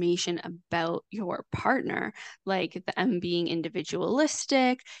information about your partner, like them being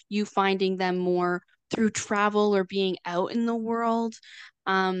individualistic, you finding them more through travel or being out in the world.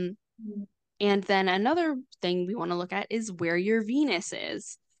 Um, and then another thing we want to look at is where your Venus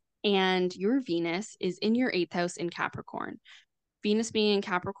is. And your Venus is in your eighth house in Capricorn. Venus being in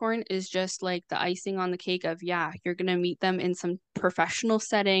Capricorn is just like the icing on the cake of, yeah, you're going to meet them in some professional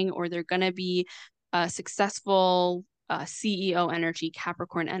setting, or they're going to be a successful CEO energy,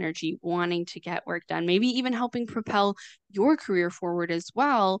 Capricorn energy, wanting to get work done, maybe even helping propel your career forward as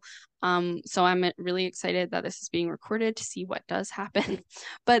well. So I'm really excited that this is being recorded to see what does happen.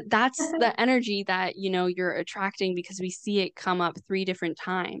 But that's the energy that, you know, you're attracting because we see it come up 3 different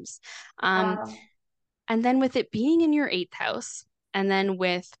times. Wow. And then with it being in your eighth house, and then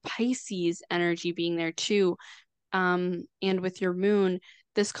with Pisces energy being there too, and with your moon,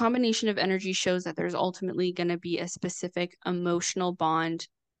 this combination of energy shows that there's ultimately going to be a specific emotional bond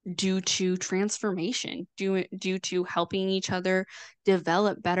due to transformation, due to helping each other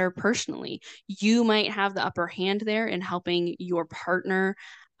develop better personally. You might have the upper hand there in helping your partner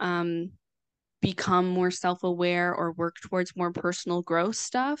become more self-aware or work towards more personal growth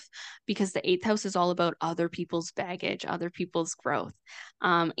stuff, because the eighth house is all about other people's baggage, other people's growth,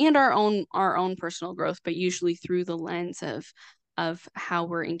 and our own personal growth, but usually through the lens of how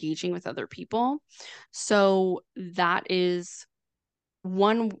we're engaging with other people. So that's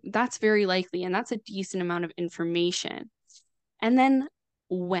very likely, and that's a decent amount of information. And then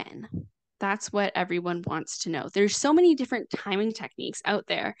when? That's what everyone wants to know. There's so many different timing techniques out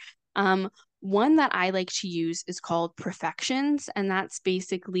there. One that I like to use is called perfections, and that's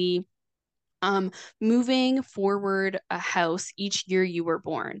basically moving forward a house each year you were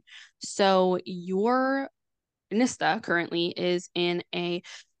born. So your Nistha currently is in a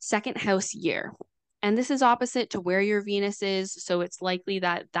second house year. And this is opposite to where your Venus is. So it's likely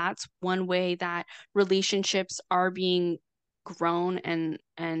that that's one way that relationships are being grown and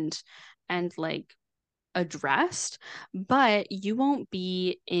like addressed, but you won't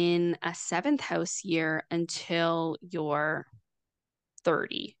be in a seventh house year until you're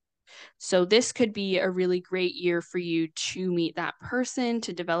 30. So this could be a really great year for you to meet that person,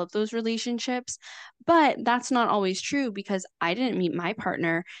 to develop those relationships. But that's not always true because I didn't meet my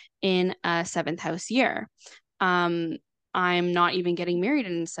partner in a seventh house year. Um, I'm not even getting married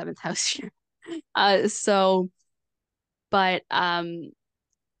in a seventh house year. So, but what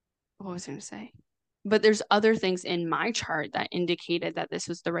was I going to say? But there's other things in my chart that indicated that this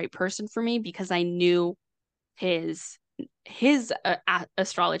was the right person for me because I knew his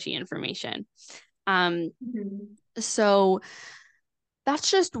astrology information. So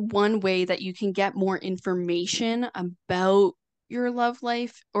that's just one way that you can get more information about your love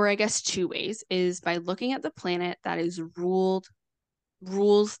life, or I guess 2 ways, is by looking at the planet that is rules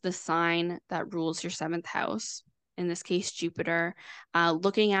the sign that rules your seventh house, in this case, Jupiter,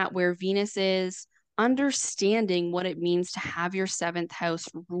 looking at where Venus is, understanding what it means to have your seventh house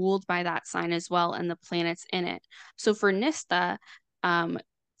ruled by that sign as well, and the planets in it. So for Nistha,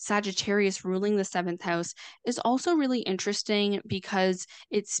 Sagittarius ruling the seventh house is also really interesting because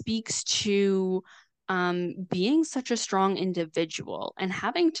it speaks to being such a strong individual and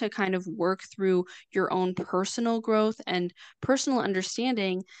having to kind of work through your own personal growth and personal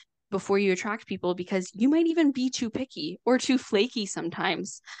understanding before you attract people, because you might even be too picky or too flaky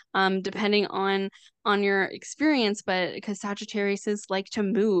sometimes, depending on your experience. But because Sagittariuses like to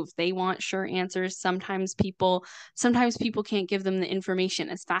move, they want sure answers. Sometimes people can't give them the information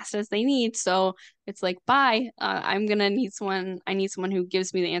as fast as they need, so it's like, bye, I need someone who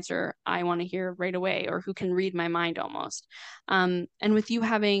gives me the answer I want to hear right away, or who can read my mind almost. And with you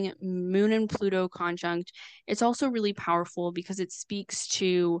having Moon and Pluto conjunct, it's also really powerful because it speaks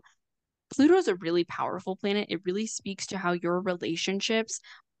to Pluto is a really powerful planet. It really speaks to how your relationships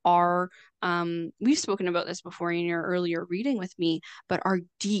are, we've spoken about this before in your earlier reading with me, but are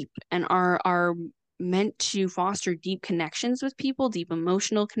deep and are meant to foster deep connections with people, deep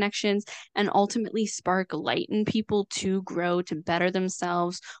emotional connections, and ultimately spark light in people to grow, to better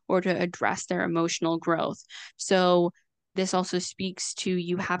themselves, or to address their emotional growth. So this also speaks to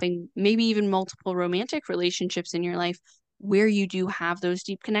you having maybe even multiple romantic relationships in your life where you do have those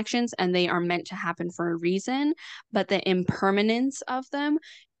deep connections and they are meant to happen for a reason, but the impermanence of them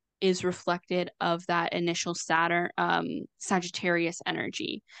is reflected of that initial Sagittarius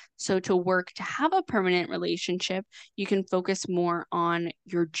energy. So to work to have a permanent relationship, you can focus more on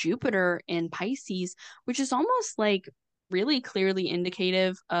your Jupiter in Pisces, which is almost like really clearly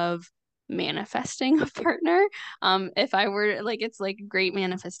indicative of manifesting a partner. If I were like, it's like great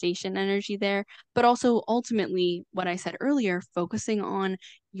manifestation energy there, but also ultimately what I said earlier, focusing on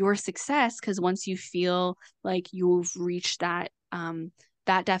your success. Because once you feel like you've reached that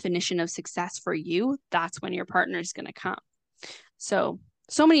definition of success for you, that's when your partner is going to come. So,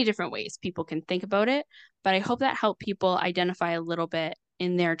 so many different ways people can think about it, but I hope that helped people identify a little bit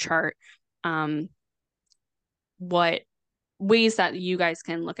in their chart, what ways that you guys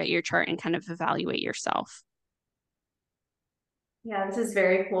can look at your chart and kind of evaluate yourself. Yeah, this is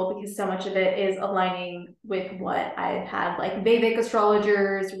very cool because so much of it is aligning with what I've had like Vedic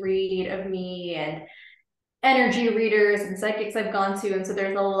astrologers read of me and energy readers and psychics I've gone to. And so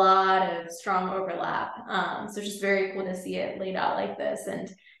there's a lot of strong overlap. So it's just very cool to see it laid out like this, and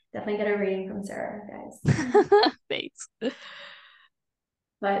definitely get a reading from Sarah, guys. Thanks.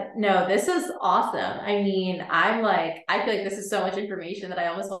 But no, this is awesome. I mean, I feel like this is so much information that I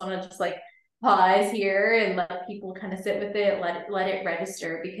almost want to just like pause here and let people kind of sit with it, let it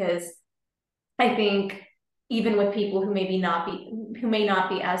register, because I think even with people who may not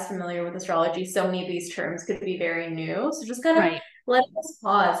be as familiar with astrology, so many of these terms could be very new. So just kind of Right. let us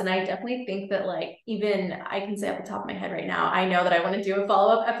pause. And I definitely think that like, even I can say off the top of my head right now, I know that I want to do a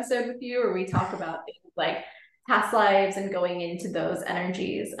follow-up episode with you where we talk about things like past lives and going into those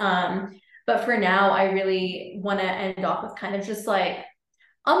energies. But for now, I really want to end off with kind of just like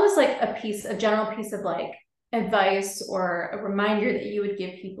almost like a general piece of like advice or a reminder that you would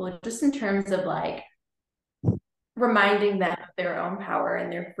give people just in terms of like reminding them of their own power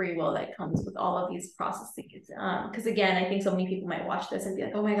and their free will that comes with all of these processes. Because again, I think so many people might watch this and be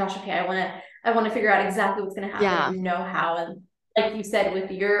like, oh my gosh, okay, I want to figure out exactly what's going to happen Yeah. and know how. And like you said,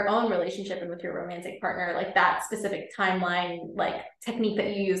 with your own relationship and with your romantic partner, like that specific timeline, like technique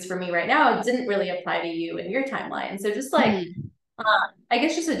that you used for me right now, it didn't really apply to you in your timeline. So just like, I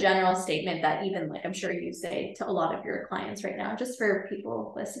guess just a general statement that even like I'm sure you say to a lot of your clients right now, just for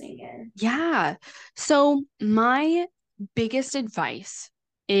people listening in. Yeah. So my biggest advice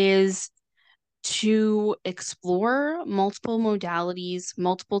is to explore multiple modalities,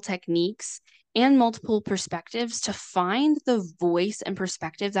 multiple techniques, and multiple perspectives to find the voice and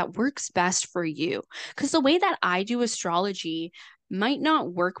perspective that works best for you. Because the way that I do astrology might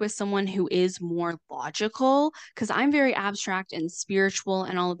not work with someone who is more logical, because I'm very abstract and spiritual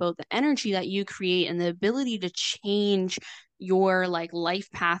and all about the energy that you create and the ability to change your like life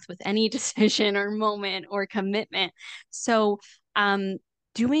path with any decision or moment or commitment. So,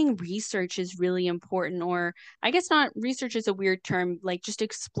 doing research is really important, or I guess not research is a weird term, like just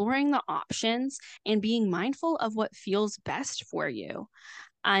exploring the options and being mindful of what feels best for you.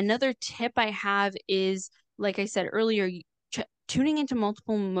 Another tip I have is, like I said earlier, tuning into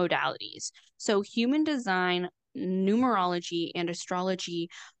multiple modalities. So human design, numerology, and astrology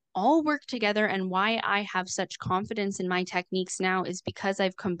all work together. And why I have such confidence in my techniques now is because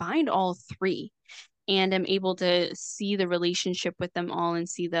I've combined all three and am able to see the relationship with them all and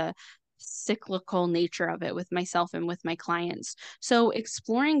see the cyclical nature of it with myself and with my clients. So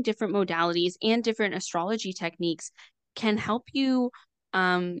exploring different modalities and different astrology techniques can help you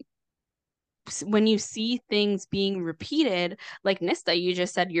when you see things being repeated, like Nistha, you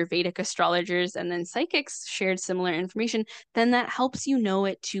just said your Vedic astrologers and then psychics shared similar information, then that helps you know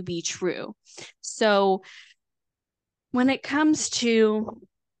it to be true. So when it comes to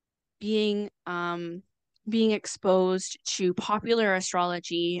being being exposed to popular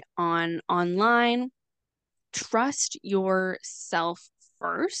astrology online, trust yourself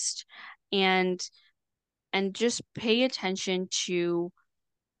first, and just pay attention to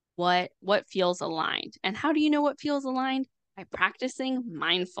what feels aligned. And how do you know what feels aligned? By practicing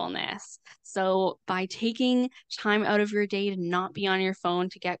mindfulness. So by taking time out of your day to not be on your phone,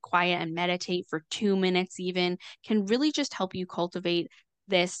 to get quiet and meditate for 2 minutes even, can really just help you cultivate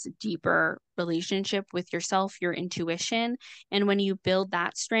this deeper relationship with yourself, your intuition. And when you build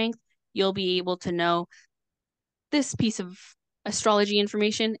that strength, you'll be able to know this piece of astrology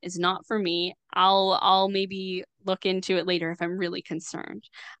information is not for me. I'll maybe look into it later if I'm really concerned.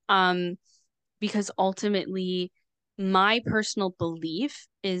 Because ultimately my personal belief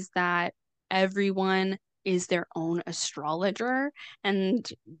is that everyone is their own astrologer and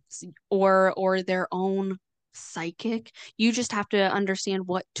or their own psychic. You just have to understand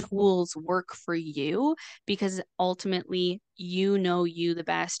what tools work for you, because ultimately you know you the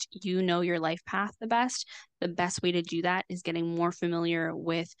best, you know your life path the best. The best way to do that is getting more familiar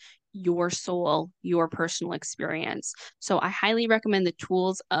with your soul, your personal experience. So I highly recommend the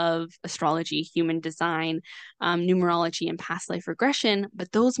tools of astrology, human design, numerology, and past life regression,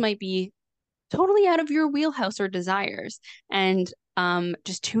 but those might be totally out of your wheelhouse or desires. And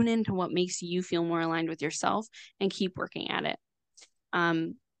just tune into what makes you feel more aligned with yourself and keep working at it.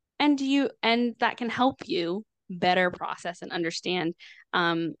 And that can help you better process and understand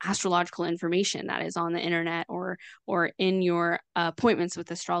astrological information that is on the internet or in your appointments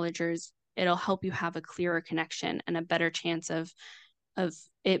with astrologers. It'll help you have a clearer connection and a better chance of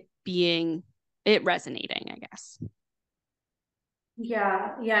it resonating, I guess.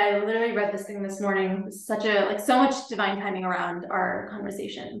 Yeah, I literally read this thing this morning. Such a like so much divine timing around our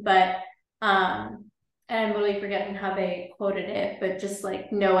conversation, but and I'm literally forgetting how they quoted it, but just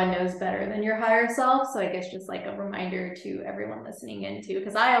like no one knows better than your higher self. So I guess just like a reminder to everyone listening in too,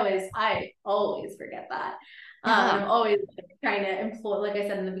 because I always forget that. Yeah. I'm always trying to employ, like I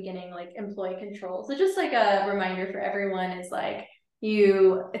said in the beginning, like employ control. So just like a reminder for everyone is like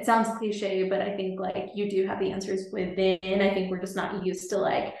it sounds cliche, but I think like you do have the answers within. I think we're just not used to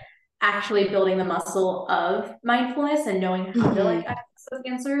like actually building the muscle of mindfulness and knowing how to like access those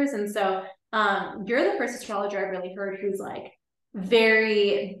answers. And so you're the first astrologer I've really heard who's like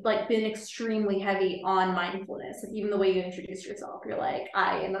very like been extremely heavy on mindfulness. Like, even the way you introduce yourself, you're like,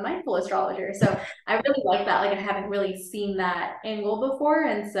 I am a mindful astrologer. So I really like that. Like I haven't really seen that angle before.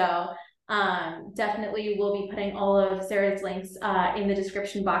 And so definitely we'll be putting all of Sarah's links in the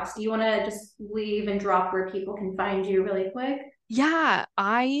description box. Do you want to just leave and drop where people can find you really quick? Yeah,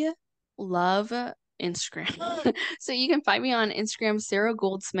 I love Instagram. So you can find me on Instagram, Sarah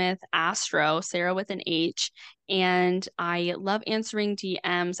Goldsmith, Astro, Sarah with an H. And I love answering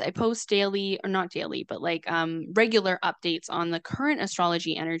DMs. I post daily, or not daily, but like regular updates on the current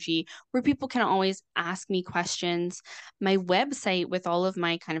astrology energy where people can always ask me questions. My website with all of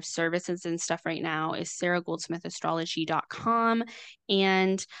my kind of services and stuff right now is sarahgoldsmithastrology.com.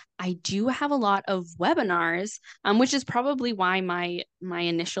 And I do have a lot of webinars, which is probably why my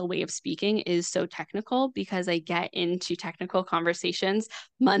initial way of speaking is so technical, because I get into technical conversations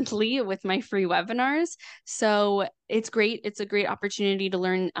monthly with my free webinars. So it's great. It's a great opportunity to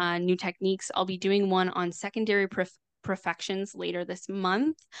learn new techniques. I'll be doing one on secondary perfections later this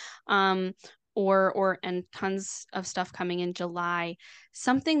month. And tons of stuff coming in July.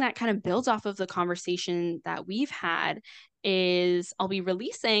 Something that kind of builds off of the conversation that we've had is I'll be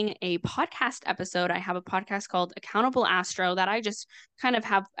releasing a podcast episode. I have a podcast called Accountable Astro that I just kind of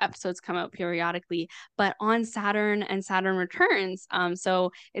have episodes come out periodically, but on Saturn and Saturn returns.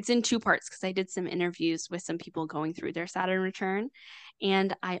 So it's in two parts because I did some interviews with some people going through their Saturn return.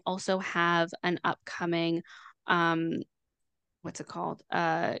 And I also have an upcoming what's it called?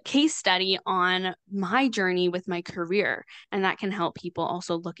 Case study on my journey with my career. And that can help people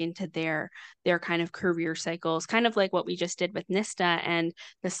also look into their kind of career cycles, kind of like what we just did with Nistha and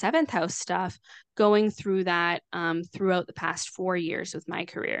the seventh house stuff, going through that throughout the past 4 years with my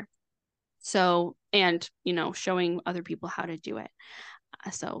career. So, and, showing other people how to do it.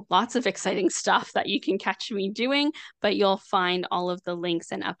 So lots of exciting stuff that you can catch me doing, but you'll find all of the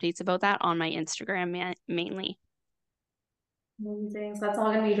links and updates about that on my Instagram mainly. Amazing. So that's all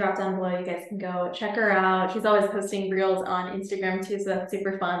going to be dropped down below. You guys can go check her out. She's always posting reels on Instagram too, so that's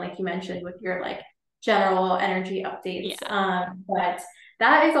super fun, like you mentioned, with your like general energy updates. Yeah. But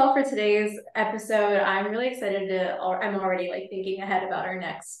that is all for today's episode. I'm really excited I'm already like thinking ahead about our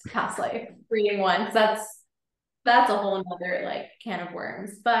next past life reading one, because that's a whole nother like can of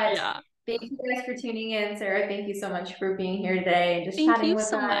worms. But Yeah. thank you guys for tuning in. Sarah, thank you so much for being here today and just Thank chatting you with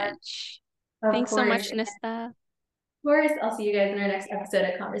so us. much. Of Thanks so course. much, Nistha. Of course, I'll see you guys in our next episode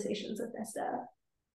of Conversations with Nistha.